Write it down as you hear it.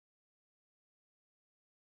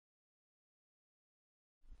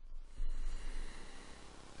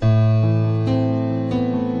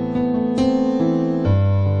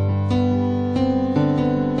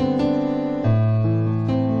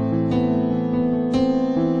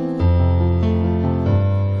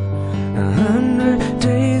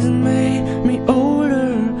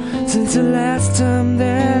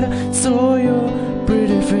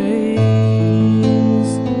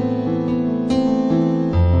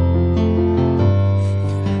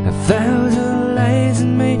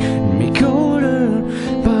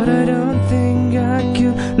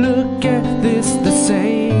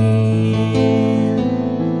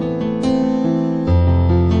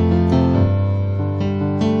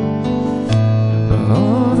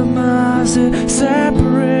stars that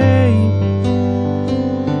separate,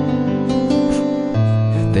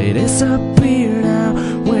 they disappear now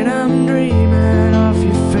when I'm dreaming of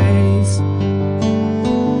your face.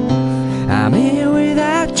 I'm here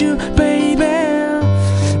without you, baby,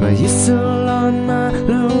 but you're still on my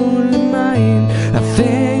lonely mind. I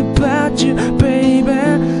think about you, baby,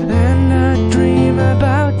 and I dream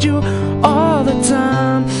about you all the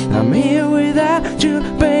time. I'm here without you,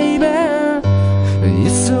 baby, but you're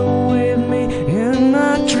still with me in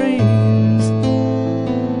my dreams.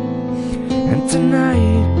 And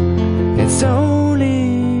tonight, it's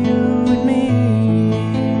only you and me.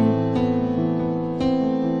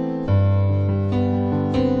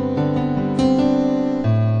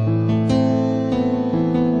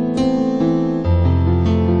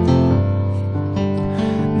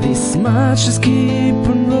 These smiles just keep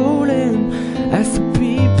on rolling as the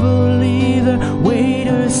people leave their way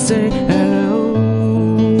to say hello.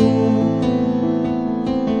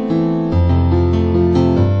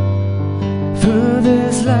 For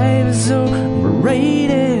this life is so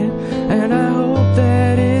overrated, and I hope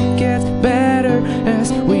that it gets better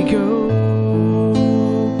as we go.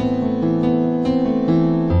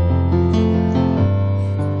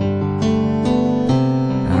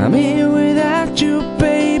 I'm here without you,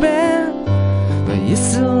 baby, but you're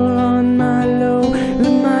still on my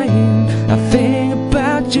lonely mind. I think